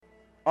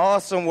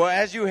Awesome. Well,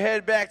 as you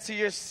head back to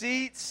your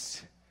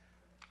seats,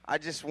 I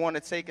just want to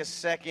take a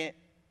second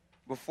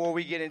before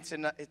we get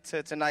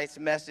into tonight's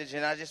message,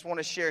 and I just want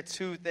to share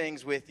two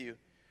things with you.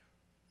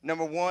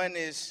 Number one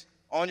is,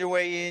 on your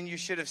way in, you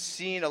should have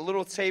seen a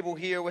little table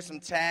here with some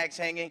tags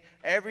hanging.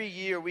 Every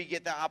year we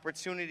get the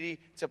opportunity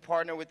to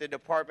partner with the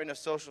Department of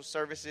Social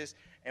Services,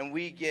 and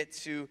we get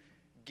to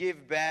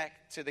give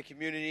back to the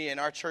community and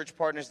our church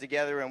partners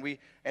together.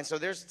 And so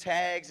there's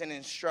tags and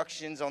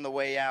instructions on the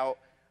way out.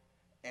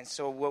 And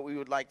so what we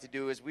would like to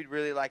do is we'd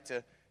really like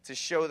to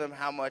show them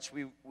how much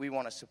we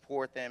want to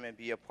support them and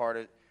be a part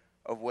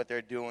of what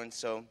they're doing.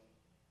 So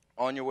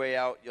on your way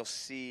out, you'll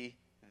see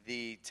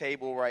the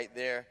table right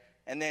there.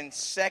 And then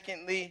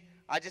secondly,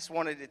 I just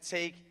wanted to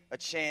take a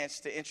chance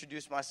to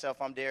introduce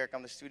myself. I'm Derek.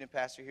 I'm the student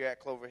pastor here at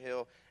Clover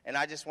Hill. And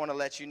I just want to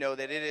let you know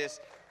that it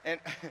is, and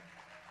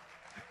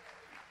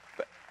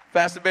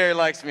Pastor Barry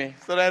likes me,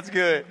 so that's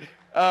good.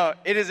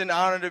 It is an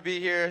honor to be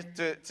here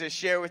to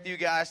share with you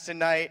guys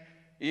tonight.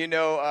 You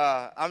know,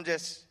 I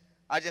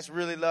just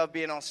really love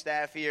being on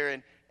staff here,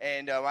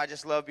 and I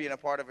just love being a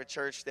part of a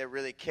church that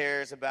really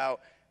cares about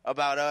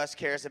us,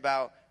 cares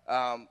about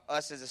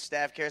us as a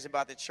staff, cares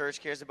about the church,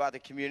 cares about the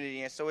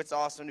community, and so it's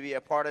awesome to be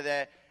a part of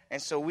that.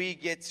 And so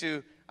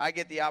I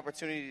get the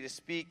opportunity to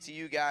speak to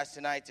you guys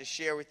tonight, to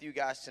share with you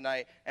guys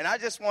tonight. And I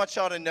just want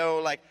y'all to know,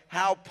 like,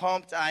 how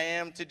pumped I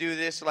am to do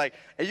this. Like,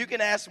 and you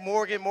can ask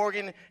Morgan.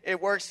 Morgan,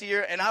 it works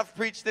here. And I've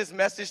preached this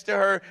message to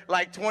her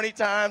like 20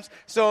 times.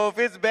 So if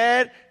it's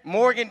bad,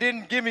 Morgan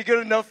didn't give me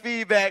good enough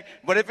feedback.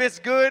 But if it's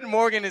good,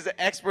 Morgan is an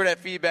expert at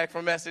feedback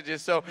from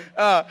messages. So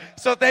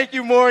thank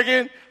you,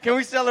 Morgan. Can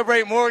we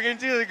celebrate Morgan?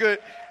 She's really good.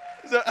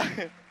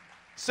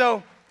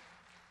 So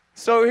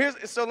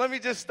let me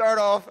just start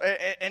off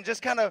and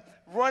just kind of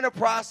run a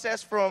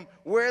process from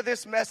where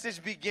this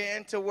message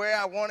began to where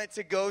I wanted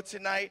to go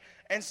tonight.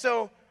 And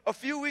so a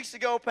few weeks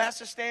ago,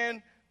 Pastor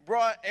Stan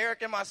brought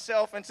Eric and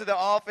myself into the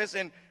office,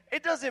 and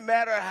it doesn't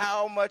matter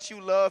how much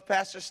you love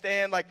Pastor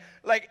Stan. Like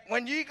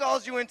when he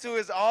calls you into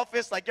his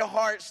office, like your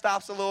heart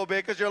stops a little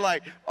bit because you're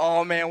like,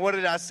 oh man, what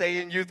did I say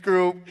in youth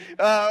group?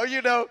 But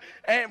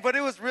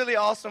it was really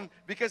awesome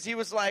because he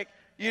was like,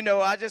 you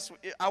know,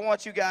 I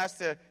want you guys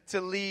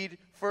to lead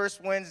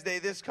First Wednesday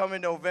this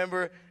coming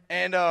November,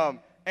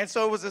 and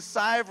so it was a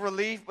sigh of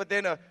relief, but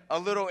then a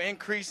little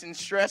increase in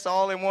stress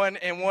all in one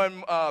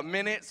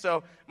minute.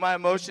 So my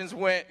emotions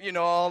went,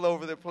 all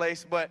over the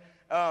place. But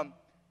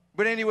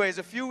anyways,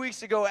 a few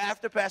weeks ago,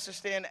 after Pastor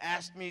Stan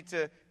asked me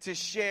to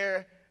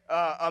share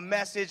a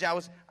message,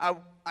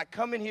 I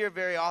come in here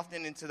very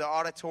often into the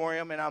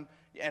auditorium, and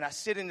I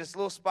sit in this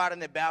little spot in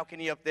the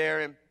balcony up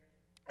there, and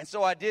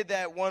so I did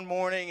that one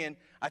morning, and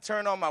I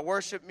turned on my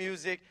worship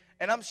music.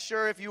 And I'm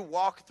sure if you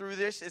walk through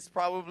this,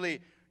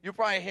 you're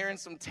probably hearing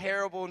some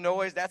terrible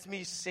noise. That's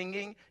me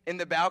singing in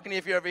the balcony.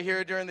 If you ever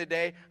hear it during the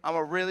day, I'm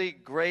a really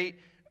great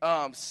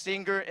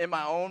singer in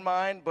my own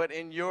mind, but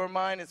in your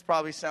mind, it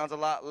probably sounds a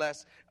lot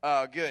less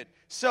good.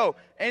 So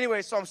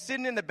anyway, I'm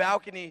sitting in the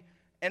balcony,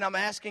 and I'm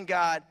asking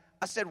God,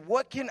 I said,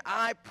 what can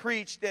I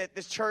preach that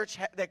this church,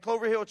 that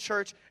Clover Hill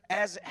Church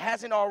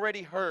hasn't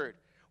already heard?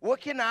 What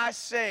can I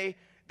say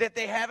that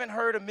they haven't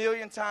heard a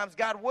million times?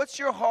 God, what's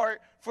your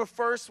heart for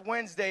First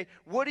Wednesday?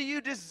 What do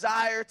you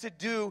desire to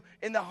do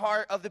in the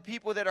heart of the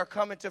people that are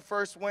coming to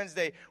First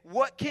Wednesday?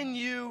 What can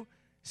you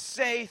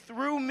say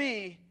through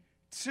me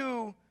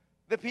to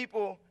the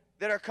people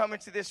that are coming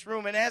to this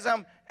room? And as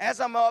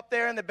I'm up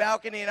there in the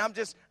balcony, and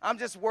I'm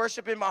just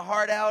worshiping my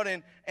heart out,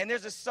 and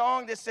there's a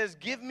song that says,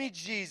 give me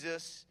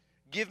Jesus,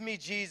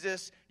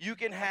 you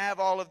can have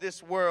all of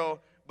this world,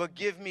 but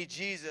give me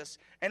Jesus.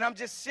 And I'm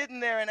just sitting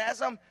there, and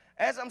as I'm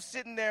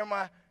sitting there,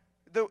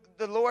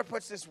 the Lord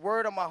puts this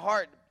word on my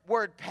heart,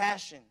 word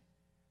passion.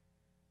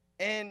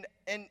 And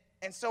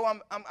so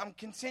I'm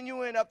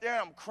continuing up there,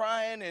 and I'm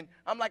crying, and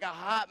I'm like a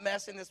hot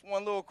mess in this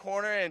one little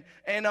corner,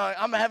 and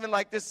I'm having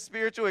like this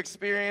spiritual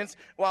experience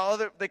while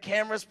the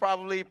camera's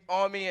probably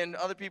on me, and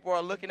other people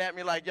are looking at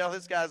me like, yo,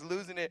 this guy's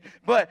losing it.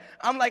 But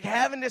I'm like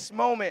having this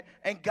moment,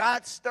 and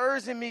God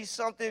stirs in me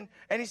something,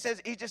 and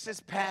he just says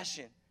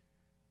passion.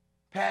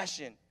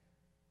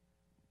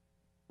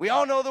 We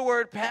all know the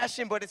word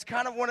passion, but it's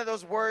kind of one of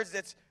those words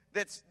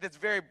that's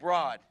very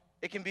broad.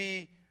 It can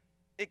be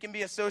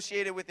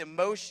associated with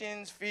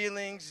emotions,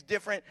 feelings,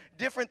 different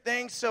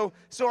things. So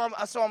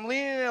I'm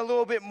leaning in a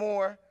little bit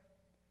more,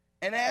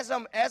 and as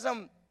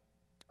I'm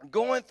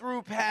going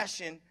through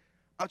passion,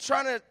 I'm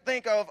trying to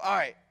think of, all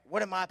right,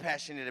 what am I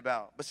passionate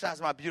about besides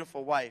my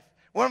beautiful wife?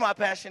 What am I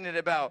passionate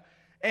about?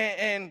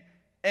 And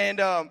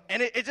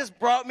it just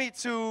brought me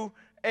to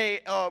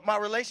my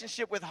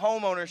relationship with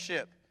home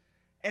ownership.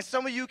 And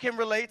some of you can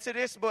relate to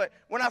this, but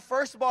when I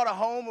first bought a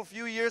home a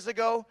few years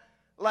ago,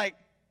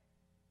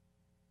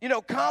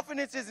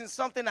 confidence isn't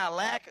something I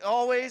lack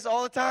always,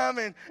 all the time.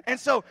 And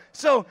so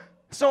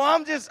So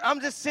I'm just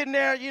sitting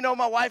there,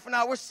 my wife and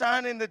I, we're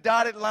signing the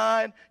dotted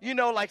line,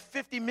 like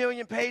 50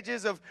 million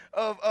pages of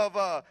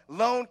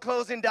loan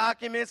closing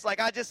documents. Like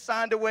I just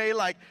signed away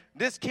like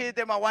this kid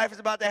that my wife is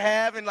about to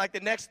have in like the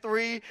next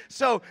 3.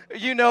 So,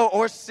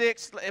 or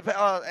 6.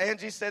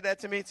 Angie said that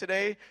to me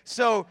today.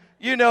 So,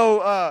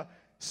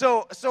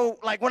 so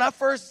like when I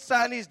first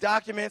signed these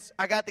documents,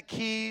 I got the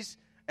keys.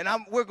 And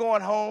we're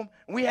going home.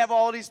 And we have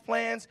all these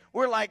plans.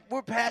 We're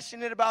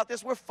passionate about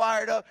this. We're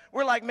fired up.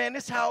 We're like, man,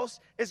 this house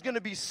is going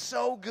to be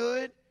so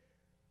good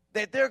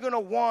that they're going to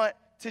want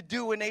to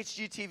do an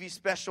HGTV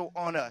special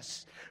on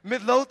us.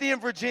 Midlothian,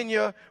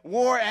 Virginia,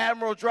 War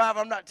Admiral Drive.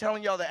 I'm not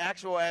telling y'all the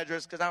actual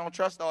address because I don't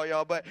trust all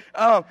y'all. But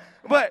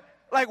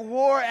like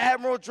War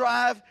Admiral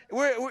Drive,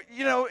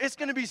 it's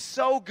going to be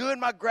so good.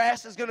 My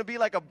grass is going to be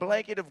like a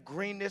blanket of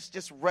greenness,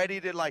 just ready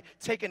to like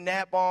take a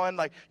nap on.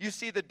 Like you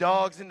see the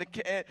dogs and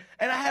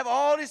I have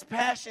all these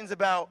passions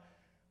about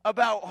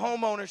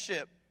home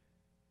ownership.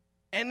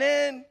 And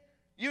then,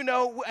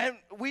 and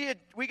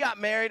we got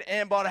married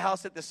and bought a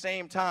house at the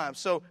same time.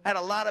 So I had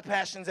a lot of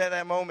passions at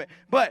that moment.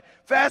 But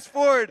fast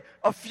forward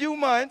a few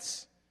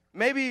months.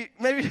 Maybe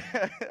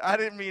I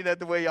didn't mean that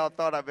the way y'all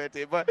thought I meant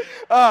it, but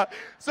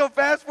so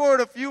fast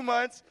forward a few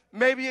months,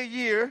 maybe a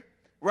year,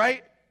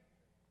 right?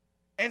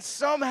 And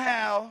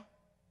somehow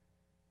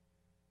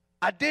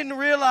I didn't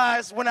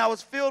realize when I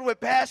was filled with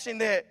passion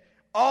that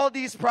all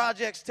these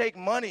projects take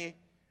money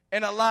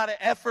and a lot of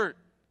effort.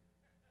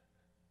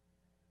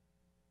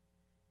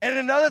 And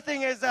another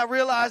thing is I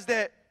realized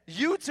that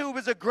YouTube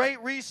is a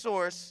great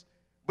resource,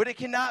 but it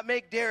cannot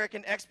make Derek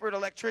an expert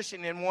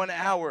electrician in 1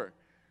 hour.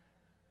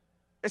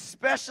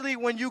 Especially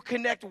when you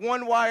connect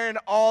one wire and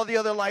all the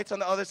other lights on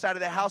the other side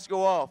of the house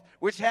go off,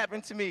 which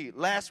happened to me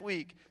last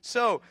week.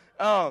 So,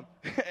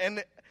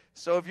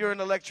 so if you're an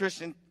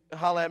electrician,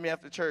 holler at me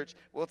after church.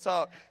 We'll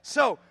talk.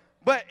 So,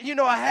 but,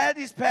 I had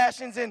these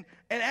passions, and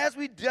as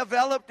we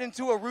developed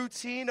into a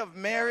routine of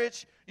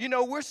marriage,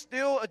 we're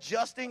still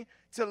adjusting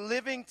to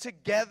living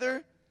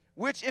together,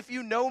 which if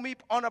you know me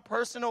on a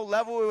personal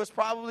level, it was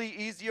probably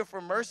easier for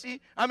Mercy.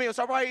 It was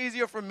probably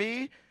easier for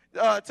me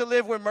to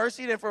live with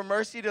Mercy than for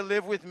Mercy to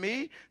live with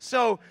me.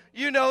 So,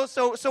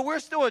 so we're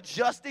still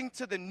adjusting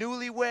to the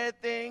newlywed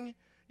thing,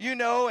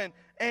 and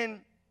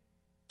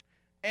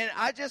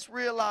I just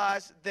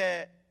realized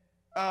that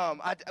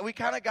we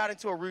kind of got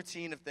into a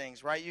routine of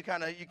things, right? You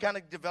kind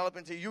of develop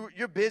into,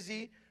 you're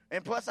busy,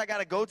 and plus I got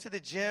to go to the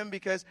gym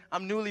because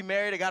I'm newly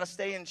married. I got to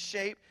stay in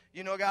shape,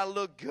 I got to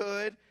look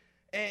good.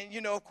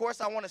 And, of course,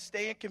 I want to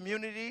stay in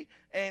community,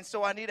 and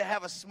so I need to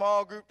have a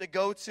small group to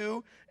go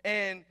to,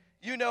 and,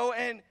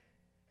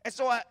 and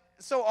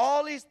so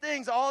all these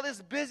things, all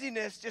this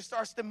busyness just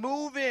starts to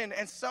move in,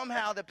 and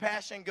somehow the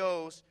passion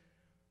goes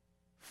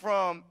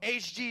from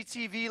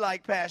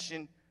HGTV-like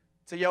passion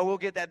to, we'll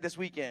get that this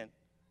weekend.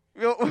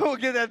 We'll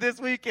get that this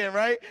weekend,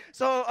 right?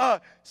 So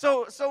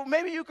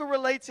maybe you can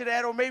relate to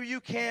that, or maybe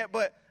you can't,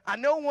 but I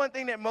know one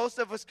thing that most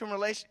of us can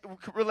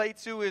relate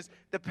to is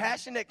the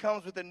passion that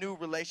comes with a new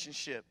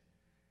relationship.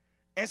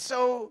 And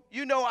so,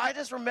 I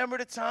just remember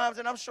the times,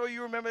 and I'm sure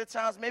you remember the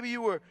times, maybe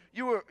you were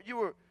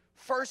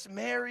first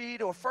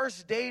married or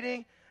first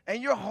dating,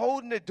 and you're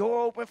holding the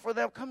door open for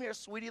them. Come here,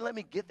 sweetie, let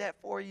me get that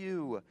for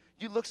you.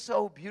 You look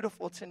so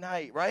beautiful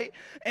tonight, right?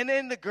 And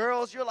then the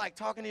girls, you're like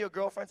talking to your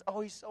girlfriends.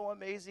 Oh, he's so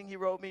amazing. He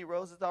wrote me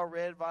roses are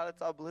red,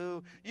 violets are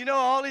blue.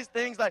 All these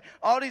things, like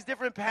all these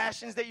different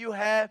passions that you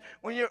have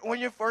when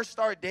you first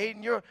start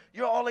dating. You're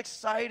all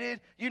excited.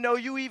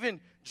 You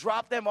even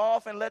drop them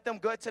off and let them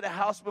go to the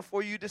house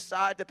before you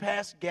decide to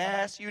pass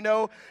gas,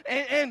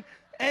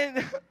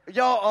 And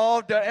y'all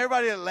all done,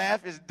 everybody that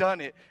laughed has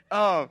done it.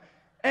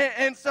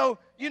 And so,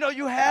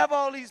 you have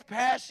all these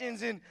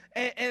passions and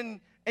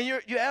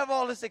you have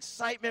all this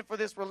excitement for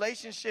this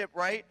relationship,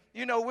 right?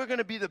 We're going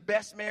to be the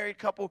best married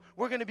couple.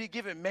 We're going to be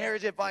giving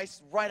marriage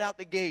advice right out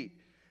the gate.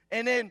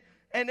 And then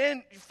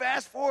you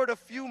fast forward a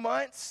few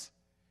months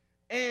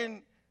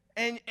and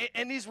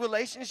these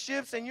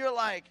relationships, and you're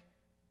like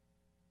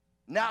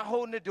not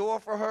holding the door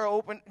for her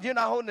open. You're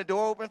not holding the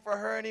door open for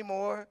her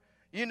anymore.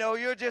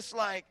 You're just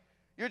like,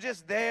 you're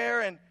just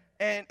there,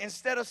 and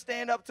instead of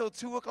staying up till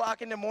 2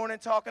 o'clock in the morning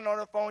talking on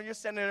the phone, you're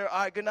sending her, all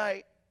right, good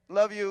night,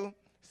 love you,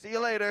 see you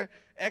later,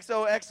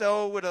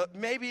 XOXO, with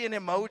maybe an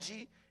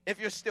emoji if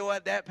you're still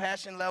at that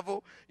passion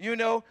level,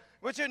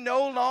 but you're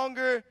no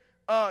longer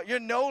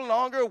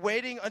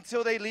waiting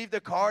until they leave the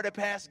car to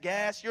pass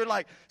gas. You're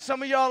like,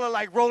 some of y'all are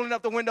like rolling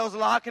up the windows,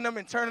 locking them,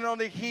 and turning on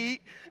the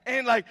heat,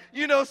 and like,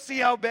 see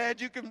how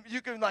bad you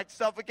can like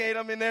suffocate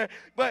them in there,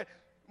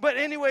 But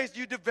anyways,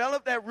 you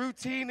develop that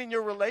routine in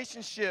your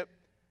relationship,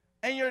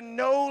 and you're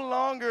no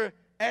longer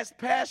as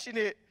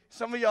passionate.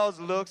 Some of y'all's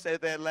looks at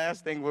that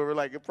last thing were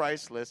like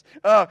priceless.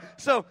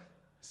 So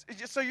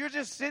you're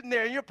just sitting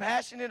there, and you're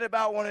passionate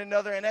about one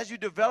another, and as you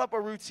develop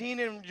a routine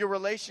in your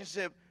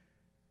relationship,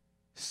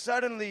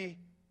 suddenly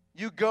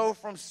you go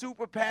from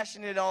super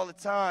passionate all the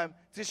time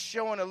to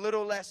showing a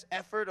little less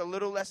effort, a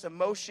little less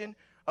emotion,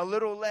 a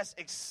little less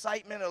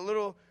excitement, a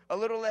little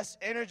less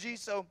energy.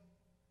 So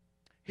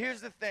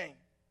here's the thing.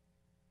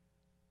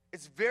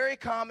 it's very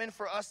common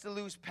for us to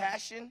lose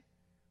passion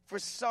for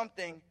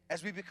something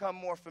as we become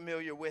more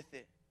familiar with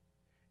it.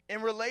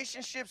 In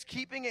relationships,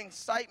 keeping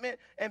excitement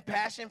and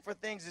passion for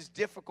things is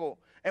difficult.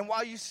 And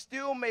while you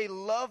still may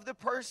love the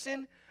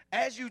person,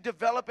 as you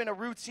develop in a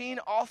routine,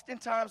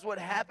 oftentimes what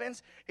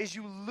happens is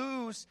you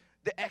lose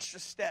the extra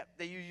step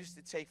that you used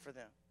to take for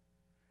them.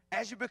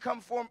 As you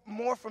become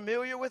more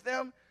familiar with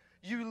them,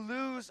 you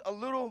lose a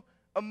little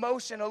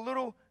emotion, a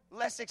little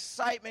less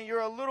excitement.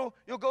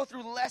 You'll go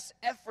through less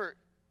effort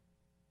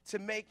to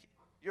make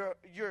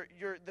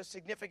the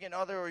significant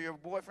other or your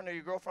boyfriend or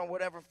your girlfriend,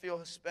 whatever,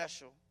 feel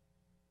special.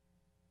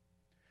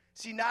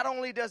 See, not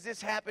only does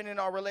this happen in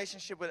our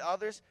relationship with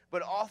others,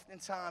 but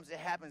oftentimes it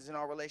happens in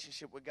our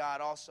relationship with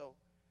God also.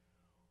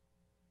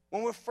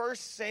 When we're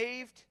first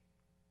saved,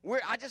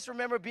 I just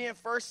remember being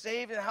first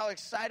saved and how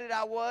excited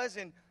I was.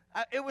 And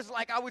it was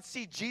like I would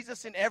see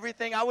Jesus in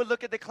everything. I would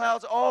look at the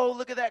clouds. Oh,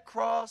 look at that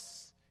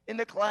cross in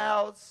the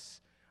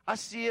clouds. I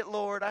see it,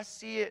 Lord. I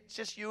see it. It's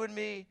just you and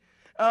me.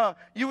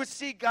 You would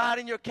see God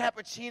in your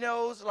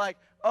cappuccinos, like,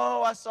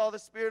 oh, I saw the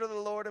Spirit of the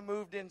Lord and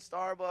moved in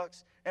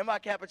Starbucks, and my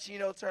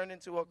cappuccino turned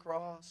into a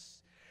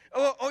cross.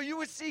 Or you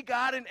would see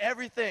God in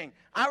everything.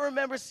 I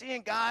remember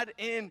seeing God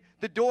in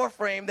the door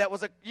frame that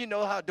was you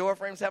know how door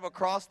frames have a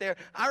cross there.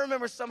 I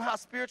remember somehow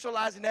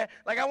spiritualizing that.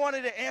 Like I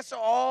wanted to answer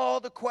all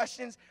the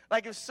questions.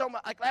 Like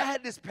I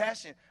had this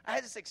passion. I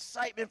had this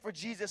excitement for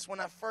Jesus when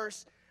I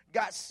first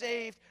got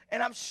saved.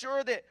 And I'm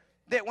sure that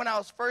when I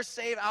was first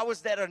saved, I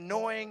was that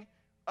annoying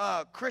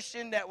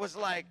Christian that was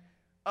like,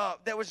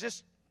 that was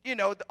just, you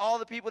know, all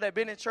the people that have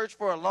been in church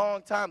for a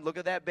long time. Look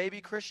at that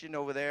baby Christian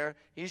over there.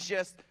 He's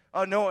just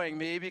annoying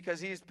me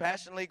because he's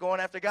passionately going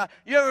after God.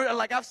 You ever,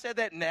 like, I've said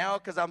that now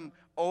because I'm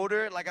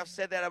older. Like, I've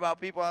said that about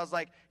people. I was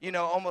like, you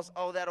know, almost,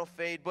 oh, that'll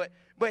fade. But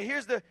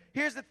here's the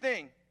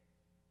thing.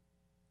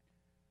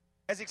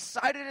 As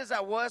excited as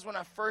I was when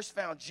I first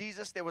found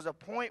Jesus, there was a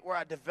point where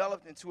I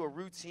developed into a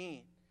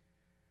routine.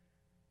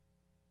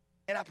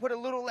 And I put a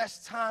little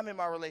less time in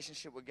my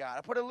relationship with God.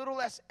 I put a little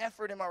less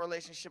effort in my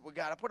relationship with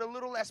God. I put a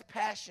little less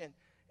passion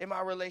in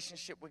my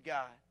relationship with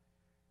God.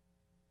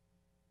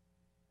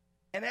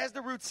 And as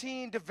the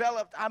routine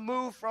developed, I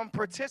moved from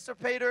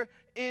participator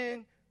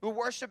in the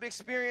worship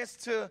experience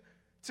to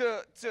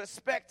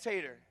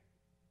spectator.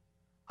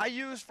 I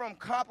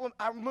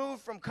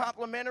moved from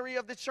complimentary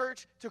of the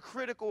church to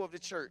critical of the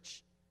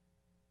church.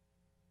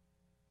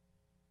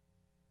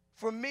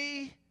 For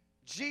me,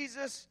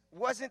 Jesus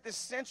wasn't the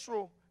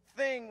central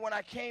thing when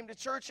I came to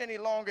church any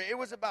longer. It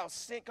was about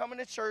coming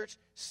to church,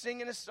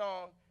 singing a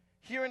song,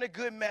 hearing a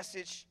good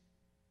message,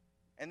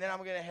 and then I'm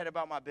going to head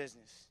about my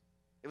business.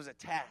 It was a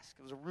task.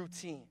 It was a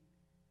routine.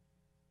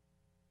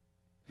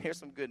 Here's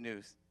some good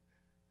news.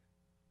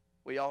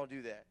 We all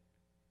do that.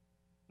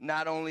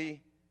 Not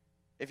only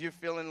if you're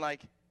feeling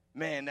like,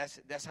 man,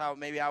 that's how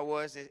maybe I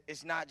was.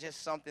 It's not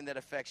just something that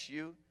affects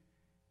you.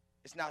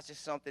 It's not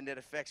just something that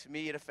affects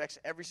me. It affects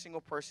every single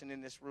person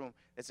in this room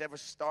that's ever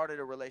started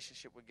a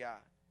relationship with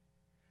God.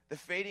 The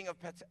fading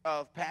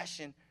of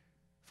passion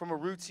from a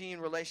routine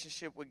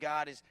relationship with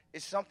God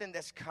is something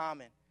that's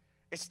common.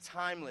 It's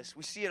timeless.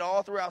 We see it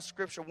all throughout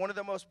Scripture. One of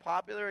the most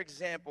popular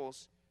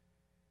examples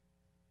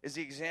is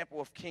the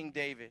example of King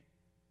David.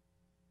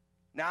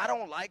 Now, I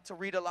don't like to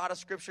read a lot of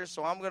Scripture,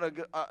 so I'm going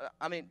to,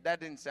 that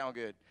didn't sound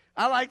good.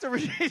 I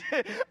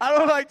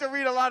don't like to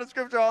read a lot of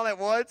Scripture all at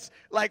once,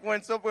 like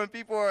when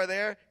people are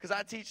there, because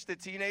I teach the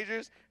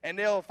teenagers, and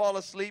they'll fall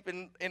asleep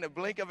in a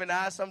blink of an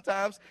eye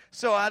sometimes.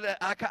 So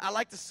I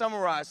like to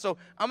summarize. So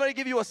I'm going to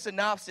give you a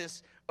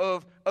synopsis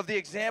of the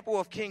example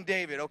of King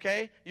David,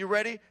 okay? You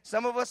ready?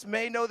 Some of us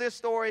may know this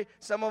story.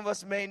 Some of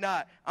us may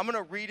not. I'm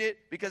going to read it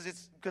because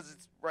it's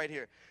right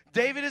here.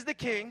 David is the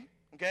king,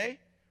 okay?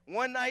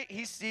 One night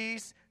he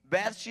sees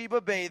Bathsheba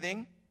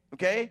bathing,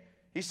 okay?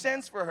 He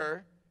sends for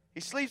her. He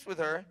sleeps with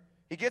her.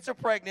 He gets her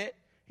pregnant.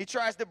 He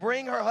tries to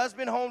bring her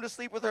husband home to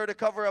sleep with her to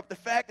cover up the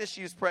fact that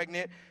she is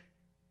pregnant.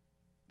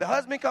 The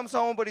husband comes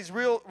home, but he's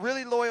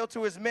really loyal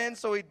to his men,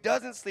 so he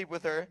doesn't sleep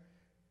with her.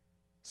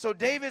 So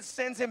David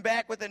sends him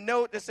back with a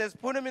note that says,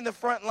 put him in the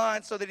front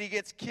line so that he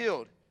gets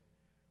killed.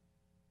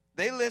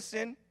 They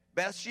listen.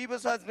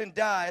 Bathsheba's husband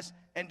dies,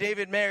 and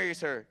David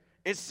marries her.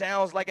 It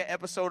sounds like an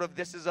episode of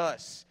This Is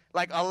Us.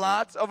 Like a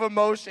lot of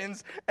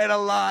emotions and a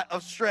lot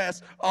of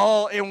stress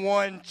all in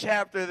one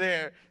chapter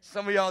there.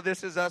 Some of y'all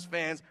This Is Us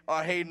fans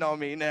are hating on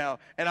me now,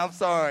 and I'm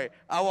sorry.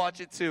 I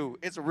watch it too.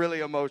 It's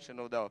really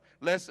emotional though.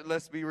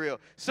 Let's be real.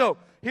 So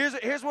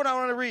here's what I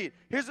want to read.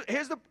 Here's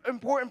the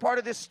important part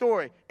of this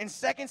story. In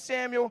 2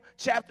 Samuel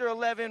chapter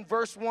 11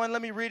 verse 1,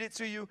 let me read it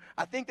to you.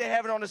 I think they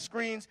have it on the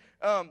screens.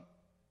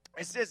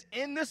 It says,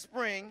 in the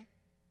spring,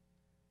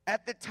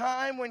 at the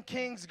time when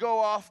kings go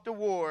off to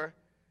war,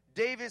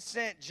 David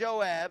sent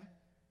Joab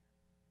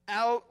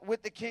out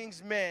with the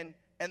king's men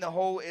and the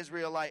whole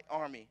Israelite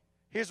army.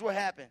 Here's what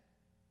happened.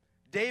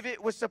 David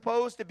was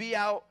supposed to be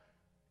out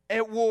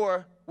at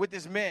war with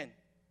his men.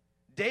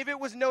 David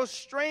was no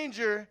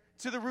stranger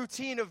to the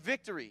routine of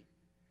victory.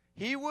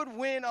 he would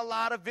win a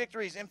lot of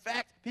victories. In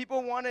fact,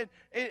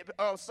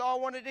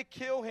 Saul wanted to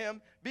kill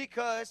him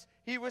because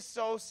he was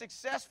so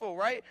successful,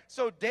 right?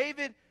 So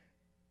David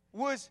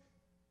was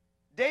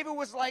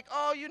like,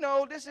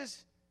 oh, this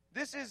is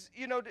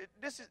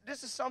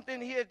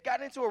something. He had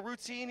gotten into a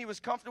routine. He was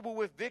comfortable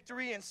with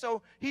victory, and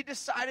so he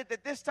decided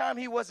that this time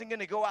he wasn't going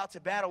to go out to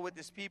battle with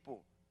his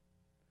people.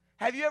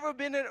 Have you ever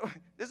been in,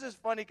 this is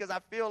funny because I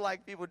feel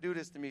like people do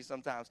this to me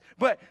sometimes,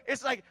 but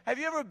it's like, have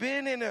you ever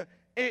been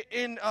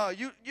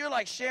you're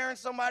like sharing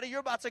somebody, you're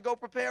about to go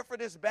prepare for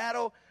this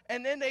battle,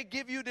 and then they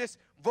give you this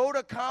vote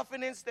of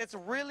confidence that's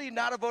really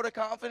not a vote of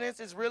confidence.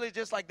 It's really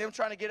just like them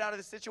trying to get out of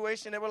the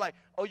situation. They were like,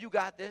 oh, you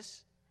got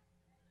this.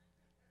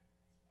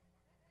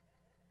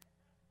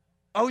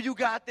 Oh, you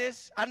got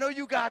this. I know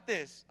you got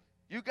this.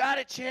 You got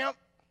it, champ.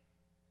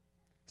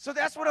 So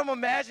that's what I'm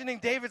imagining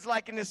David's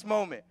like in this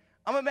moment.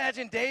 I'm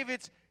imagining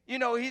David's,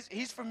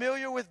 he's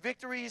familiar with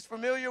victory. He's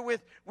familiar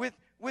with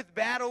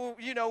battle,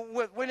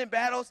 with winning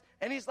battles.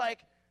 And he's like,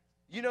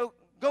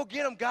 go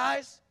get them,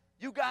 guys.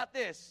 You got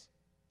this.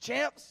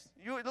 Champs,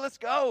 let's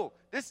go.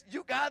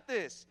 You got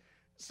this.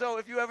 So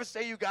if you ever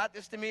say you got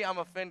this to me, I'm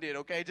offended,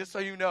 okay, just so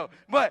you know.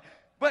 But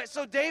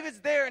so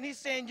David's there, and he's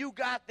saying, you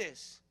got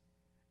this.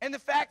 And the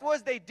fact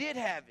was they did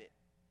have it.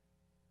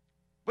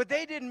 But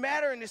they didn't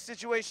matter in this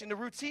situation. The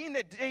routine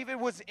that David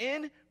was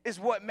in is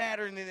what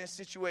mattered in this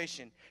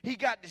situation. He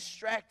got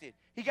distracted.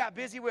 He got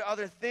busy with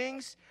other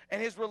things,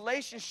 and his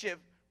relationship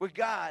with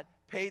God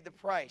paid the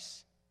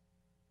price.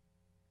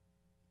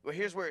 But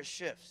here's where it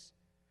shifts.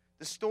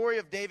 The story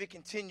of David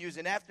continues,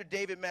 and after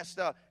David messed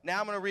up,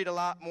 now I'm going to read a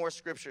lot more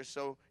scripture,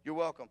 so you're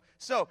welcome.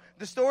 So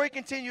the story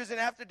continues, and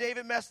after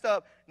David messed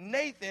up,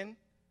 Nathan,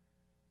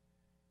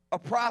 a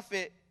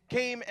prophet,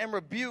 came and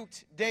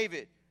rebuked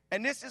David.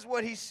 And this is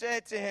what he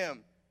said to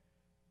him.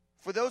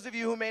 For those of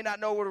you who may not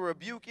know what a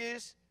rebuke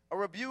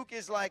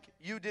is like,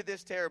 you did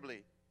this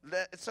terribly.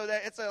 So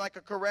that it's like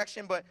a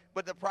correction, but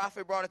the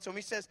prophet brought it to him.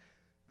 He says,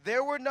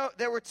 there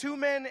were two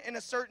men in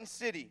a certain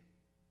city,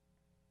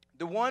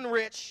 the one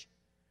rich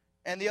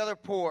and the other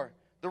poor.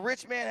 The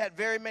rich man had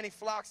very many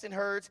flocks and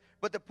herds,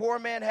 but the poor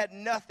man had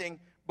nothing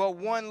but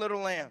one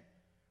little lamb,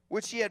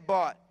 which he had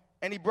bought.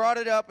 And he brought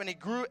it up, and it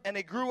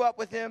grew up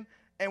with him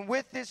and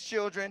with his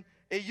children.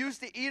 It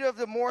used to eat of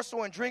the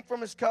morsel and drink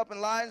from his cup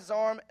and lie in his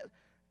arm,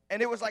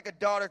 and it was like a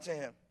daughter to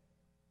him.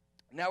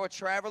 Now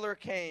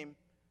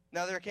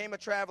there came a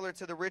traveler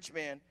to the rich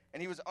man,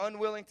 and he was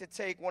unwilling to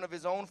take one of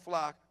his own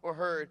flock or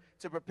herd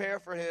to prepare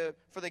for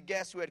the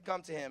guests who had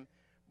come to him.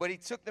 But he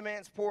took the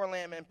man's poor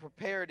lamb and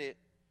prepared it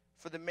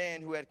for the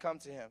man who had come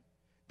to him.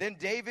 Then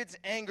David's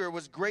anger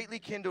was greatly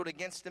kindled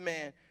against the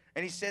man,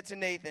 and he said to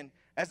Nathan,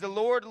 as the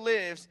Lord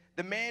lives,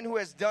 the man who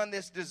has done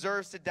this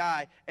deserves to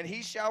die, and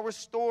he shall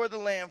restore the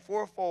lamb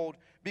fourfold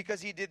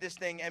because he did this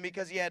thing and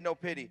because he had no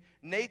pity.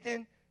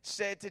 Nathan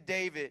said to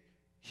David,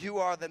 you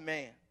are the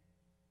man.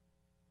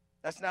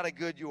 That's not a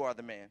good you are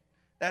the man.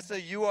 That's a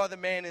you are the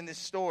man in this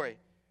story.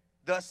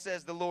 Thus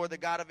says the Lord, the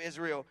God of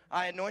Israel,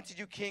 I anointed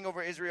you king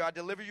over Israel. I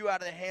delivered you out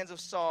of the hands of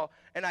Saul,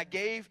 and I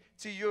gave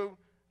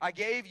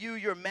you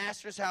your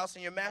master's house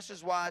and your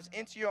master's wives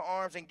into your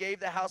arms and gave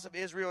the house of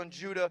Israel and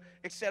Judah,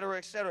 etc.,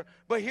 etc.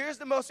 But here's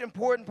the most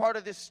important part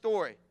of this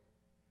story.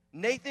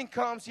 Nathan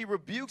comes, he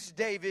rebukes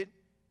David,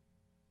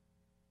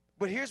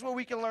 but here's where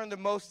we can learn the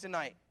most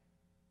tonight.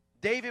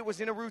 David was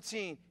in a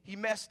routine. He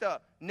messed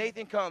up.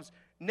 Nathan comes.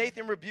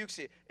 Nathan rebukes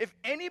it. If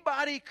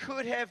anybody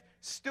could have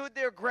stood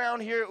their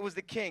ground here, it was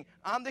the king.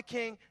 I'm the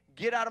king.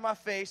 Get out of my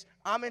face.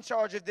 I'm in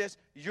charge of this.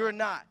 You're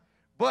not.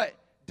 But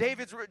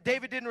David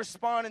didn't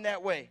respond in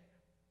that way.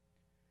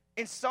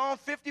 In Psalm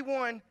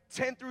 51,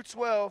 10 through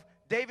 12,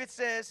 David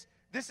says,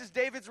 this is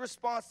David's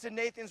response to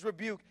Nathan's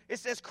rebuke. It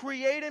says,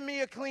 create in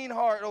me a clean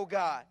heart, O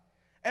God,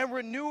 and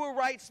renew a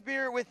right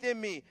spirit within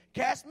me.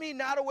 Cast me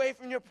not away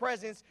from your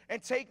presence,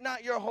 and take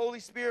not your Holy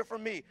Spirit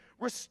from me.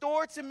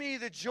 Restore to me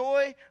the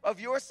joy of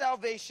your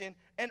salvation,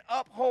 and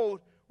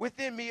uphold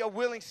within me a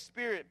willing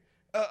spirit.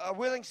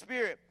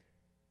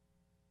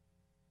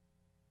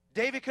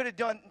 David could have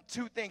done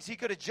two things. He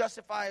could have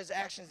justified his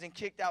actions and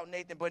kicked out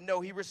Nathan, but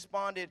no, he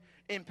responded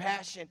in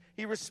passion.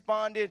 He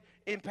responded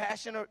in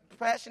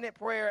passionate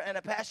prayer and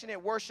a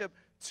passionate worship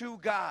to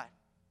God.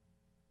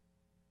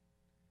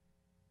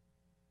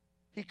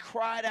 He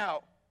cried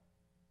out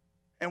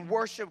and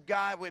worshiped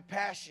God with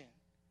passion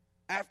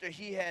after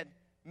he had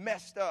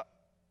messed up.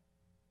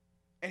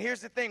 And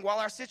here's the thing. While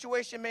our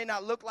situation may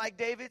not look like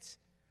David's,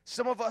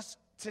 some of us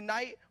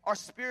tonight, our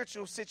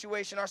spiritual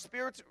situation, our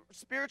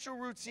spiritual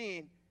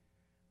routine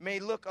may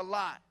look a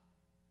lot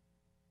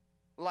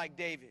like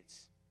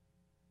David's.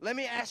 Let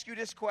me ask you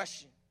this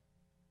question.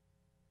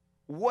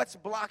 What's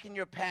blocking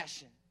your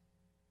passion?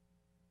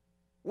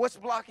 What's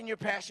blocking your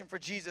passion for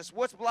Jesus?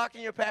 What's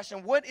blocking your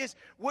passion? What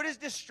is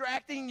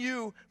distracting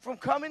you from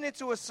coming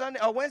into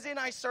a Wednesday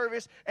night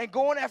service and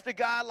going after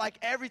God like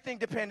everything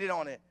depended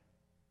on it?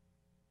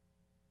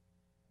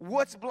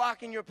 What's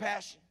blocking your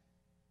passion?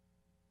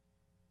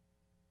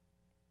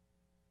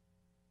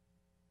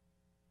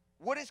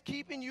 What is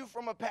keeping you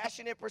from a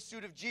passionate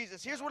pursuit of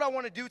Jesus? Here's what I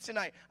want to do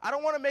tonight. I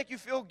don't want to make you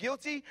feel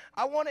guilty.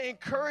 I want to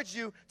encourage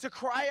you to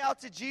cry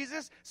out to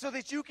Jesus so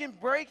that you can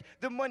break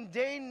the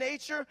mundane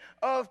nature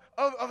of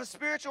a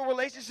spiritual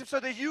relationship, so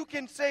that you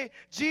can say,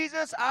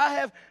 Jesus, I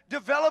have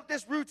developed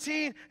this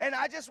routine and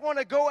I just want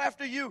to go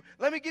after you.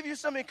 Let me give you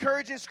some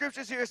encouraging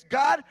scriptures here.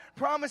 God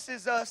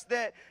promises us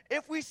that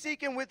if we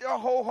seek him with our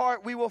whole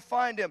heart, we will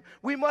find him.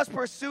 We must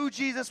pursue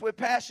Jesus with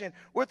passion,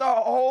 with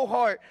our whole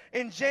heart.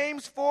 In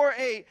James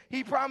 4:8,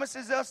 he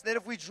promises us that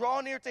if we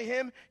draw near to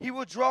him, he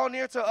will draw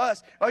near to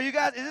us. Are you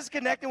guys, is this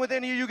connecting with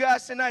any of you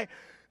guys tonight?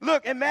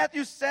 Look, in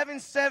Matthew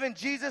 7:7,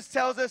 Jesus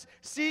tells us,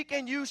 seek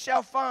and you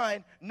shall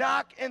find,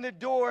 knock and the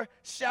door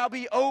shall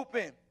be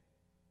open.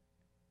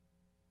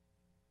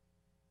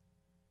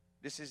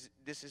 This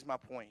is my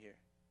point here.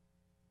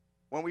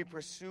 When we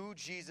pursue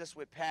Jesus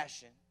with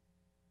passion,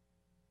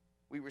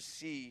 we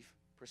receive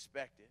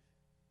perspective.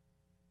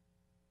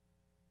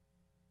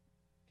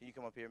 Can you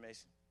come up here,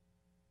 Mason?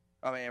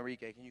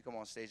 Enrique, can you come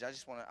on stage?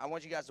 I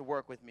want you guys to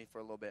work with me for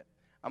a little bit.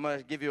 I'm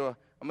gonna give you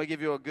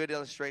a good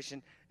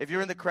illustration. If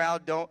you're in the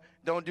crowd,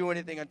 don't do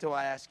anything until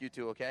I ask you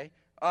to, okay?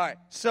 All right.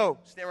 So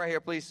stand right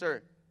here, please,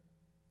 sir.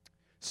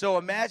 So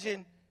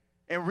imagine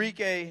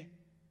Enrique.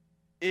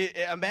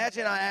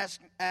 Imagine I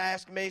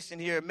ask Mason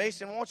here.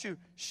 Mason, won't you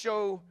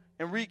show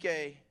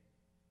Enrique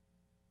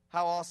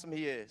how awesome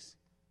he is?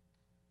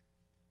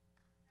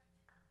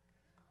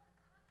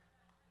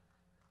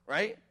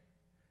 Right?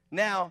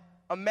 Now,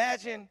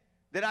 imagine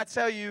that I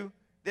tell you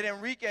that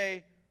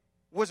Enrique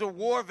was a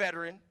war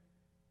veteran,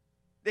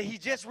 that he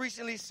just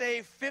recently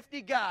saved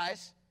 50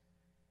 guys,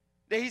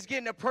 that he's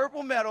getting a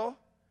purple medal.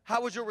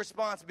 How would your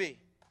response be?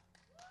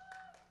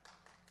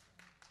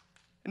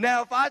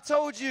 Now, if I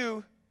told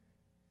you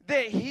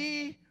that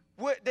he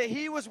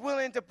was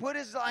willing to put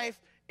his life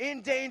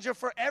in danger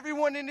for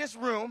everyone in this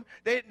room,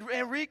 that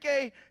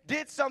Enrique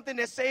did something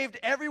that saved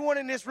everyone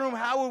in this room,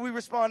 how would we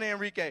respond to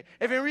Enrique?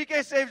 If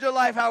Enrique saved your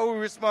life, how would we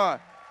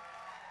respond?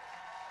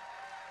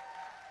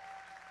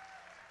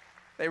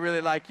 They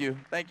really like you.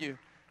 Thank you.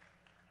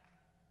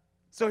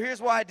 So here's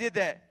why I did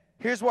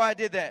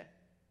that.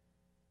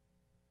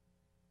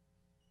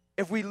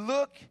 If we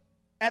look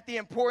at the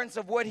importance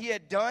of what he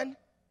had done,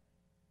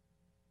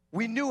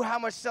 we knew how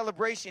much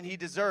celebration he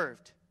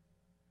deserved.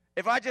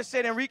 If I just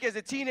said Enrique is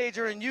a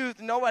teenager and youth,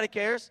 nobody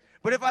cares.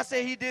 But if I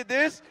say he did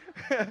this,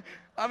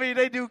 I mean,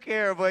 they do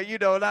care, but,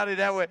 not in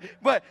that way.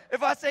 But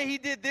if I say he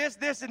did this,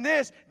 this, and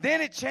this, then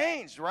it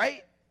changed,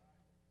 right?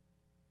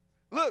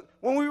 Look,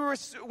 when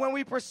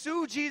we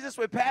pursue Jesus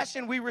with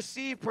passion, we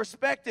receive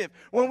perspective.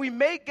 When we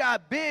make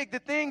God big, the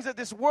things of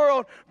this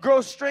world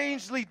grow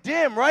strangely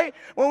dim, right?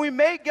 When we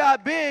make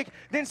God big,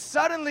 then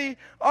suddenly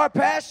our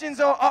passions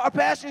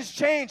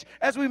change.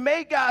 As we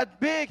make God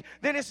big,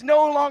 then it's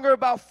no longer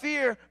about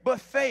fear, but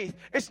faith.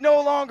 It's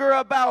no longer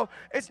about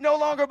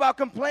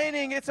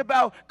complaining, it's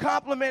about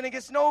complimenting.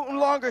 It's no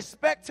longer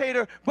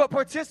spectator, but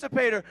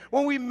participator.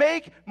 When we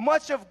make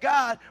much of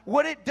God,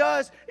 what it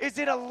does is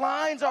it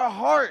aligns our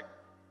heart.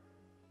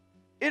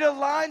 It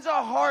aligns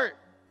our heart.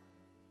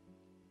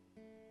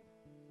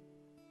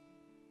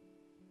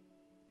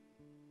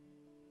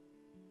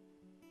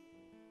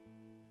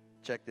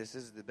 Check this.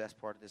 This is the best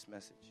part of this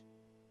message.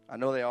 I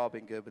know they all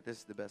been good, but this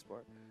is the best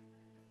part.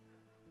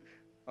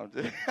 I'm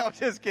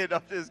just kidding.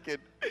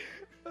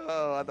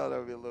 Oh, I thought that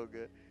would be a little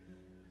good.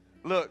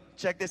 Look,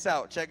 check this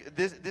out. Check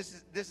this.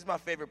 This is my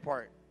favorite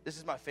part. This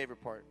is my favorite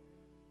part.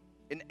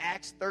 In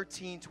Acts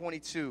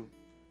 13:22,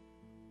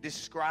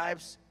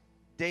 describes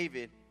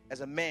David as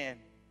a man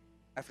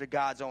after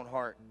God's own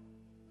heart.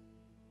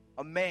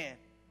 A man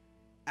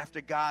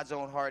after God's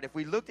own heart. If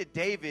we looked at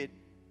David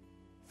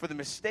for the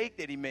mistake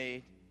that he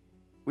made,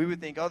 we would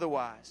think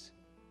otherwise.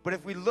 But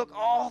if we look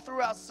all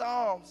throughout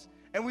Psalms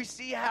and we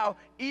see how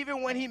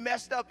even when he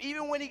messed up,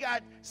 even when he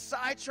got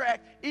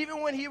sidetracked,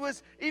 even when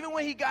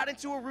he got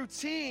into a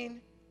routine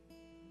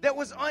that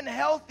was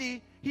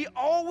unhealthy, he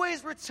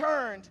always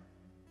returned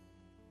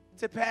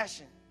to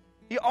passion.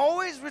 He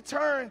always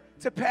returned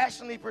to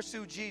passionately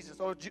pursue Jesus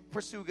or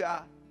pursue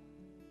God.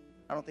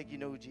 I don't think you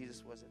know who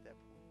Jesus was at that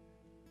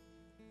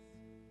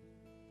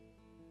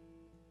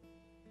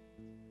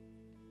point.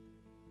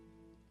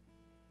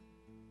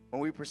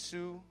 When we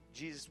pursue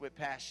Jesus with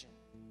passion,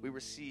 we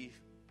receive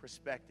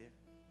perspective.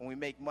 When we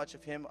make much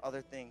of him,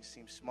 other things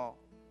seem small.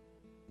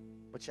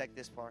 But check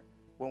this part.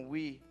 When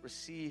we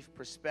receive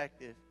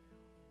perspective,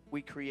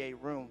 we create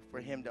room for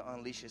him to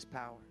unleash his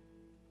power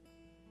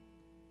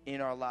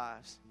in our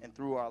lives and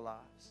through our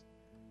lives.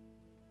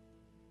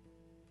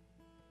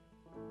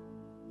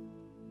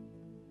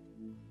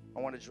 I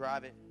want to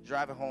drive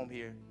it home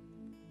here.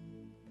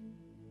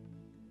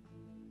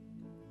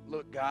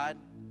 Look, God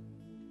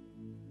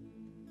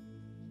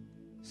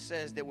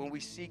says that when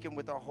we seek him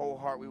with our whole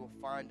heart, we will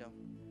find him.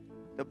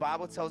 The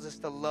Bible tells us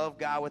to love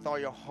God with all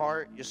your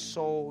heart, your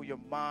soul, your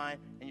mind,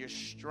 and your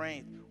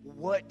strength.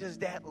 What does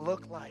that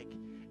look like?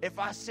 If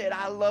I said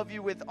I love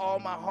you with all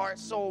my heart,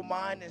 soul,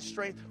 mind, and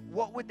strength,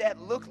 what would that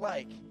look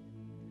like?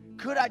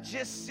 Could I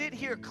just sit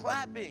here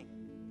clapping?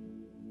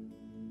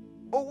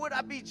 Or would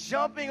I be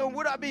jumping? Or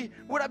would I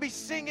be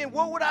singing?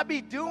 What would I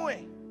be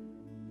doing?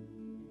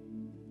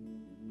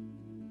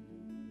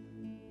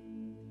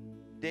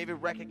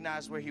 David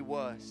recognized where he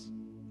was,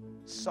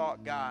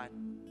 sought God.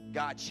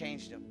 God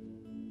changed him,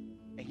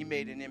 and he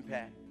made an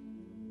impact.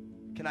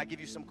 Can I give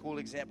you some cool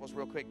examples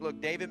real quick?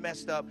 Look, David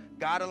messed up.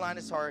 God aligned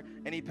his heart,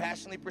 and he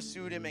passionately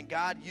pursued him, and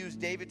God used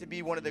David to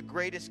be one of the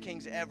greatest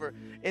kings ever.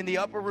 In the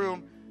upper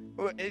room,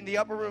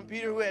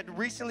 Peter, who had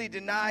recently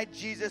denied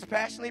Jesus,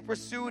 passionately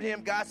pursued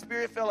him. God's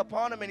Spirit fell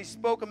upon him, and he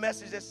spoke a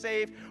message that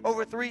saved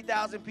over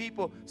 3,000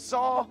 people.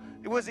 Saul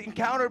was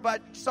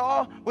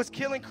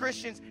killing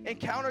Christians,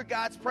 encountered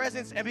God's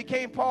presence, and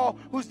became Paul,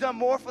 who's done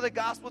more for the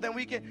gospel than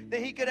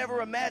he could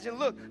ever imagine.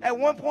 Look, at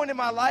one point in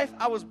my life,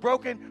 I was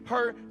broken,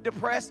 hurt,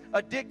 depressed,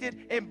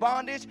 addicted, in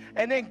bondage,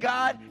 and then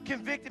God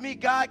convicted me.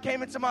 God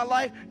came into my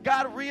life.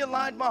 God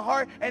realigned my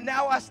heart, and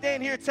now I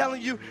stand here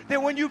telling you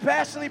that when you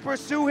passionately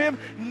pursue him,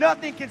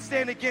 nothing can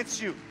stand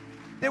against you.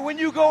 That when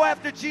you go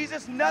after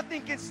Jesus,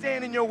 nothing can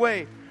stand in your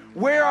way.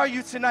 Where are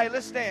you tonight?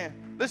 Let's stand.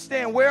 Let's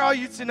stand. Where are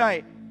you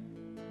tonight?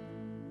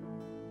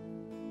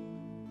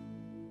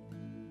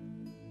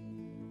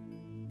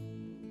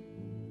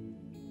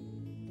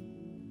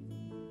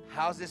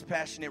 How's this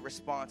passionate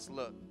response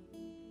look?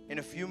 In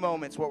a few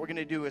moments, what we're going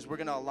to do is we're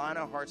going to align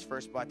our hearts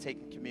first by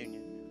taking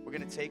communion. We're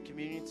going to take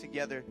communion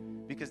together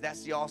because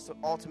that's the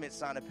ultimate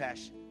sign of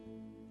passion.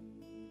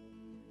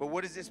 But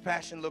what does this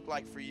passion look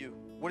like for you?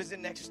 What does the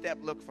next step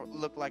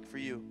look like for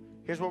you?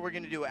 Here's what we're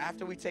going to do.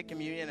 After we take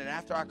communion and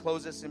after I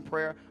close this in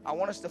prayer, I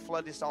want us to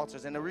flood these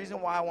altars. And the reason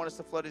why I want us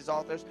to flood these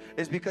altars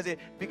is because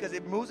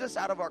it moves us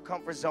out of our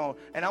comfort zone.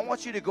 And I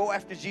want you to go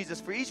after Jesus.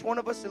 For each one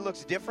of us, it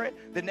looks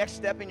different. The next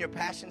step in your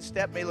passion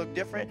step may look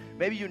different.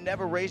 Maybe you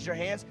never raised your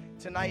hands.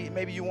 Tonight,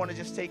 maybe you want to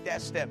just take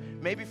that step.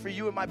 Maybe for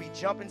you, it might be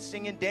jumping,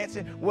 singing,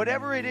 dancing.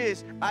 Whatever it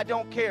is, I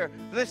don't care.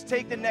 Let's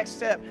take the next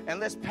step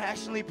and let's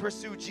passionately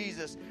pursue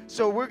Jesus.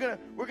 So we're gonna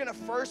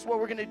first, what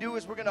we're gonna do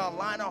is we're gonna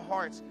align our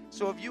hearts.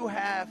 So if you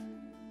have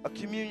a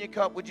communion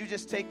cup, would you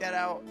just take that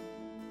out?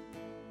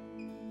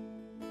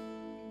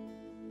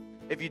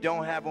 If you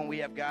don't have one, we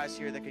have guys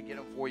here that could get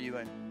them for you.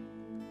 And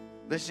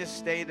let's just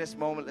stay in this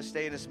moment. Let's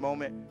stay in this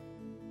moment.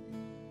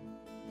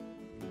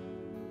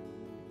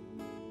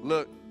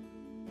 Look,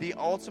 the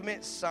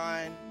ultimate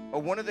sign,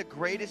 or one of the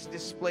greatest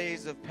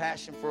displays of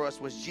passion for us,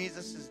 was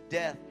Jesus'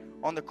 death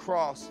on the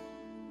cross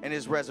and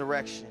his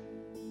resurrection.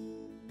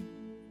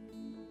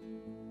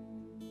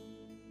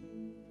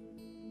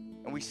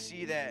 And we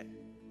see that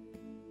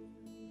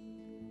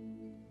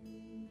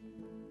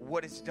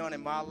what it's done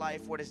in my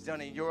life, what it's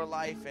done in your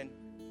life, and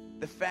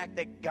the fact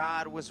that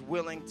God was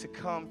willing to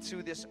come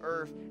to this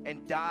earth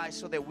and die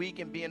so that we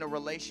can be in a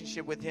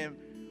relationship with him,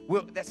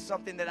 that's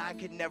something that I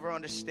could never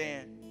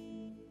understand.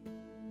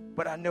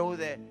 But I know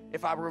that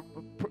if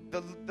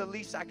the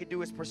least I could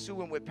do is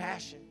pursue him with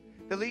passion.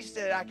 The least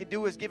that I could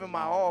do is give him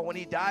my all. When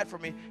he died for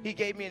me, he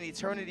gave me an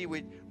eternity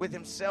with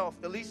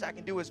himself. The least I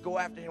can do is go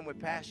after him with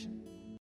passion.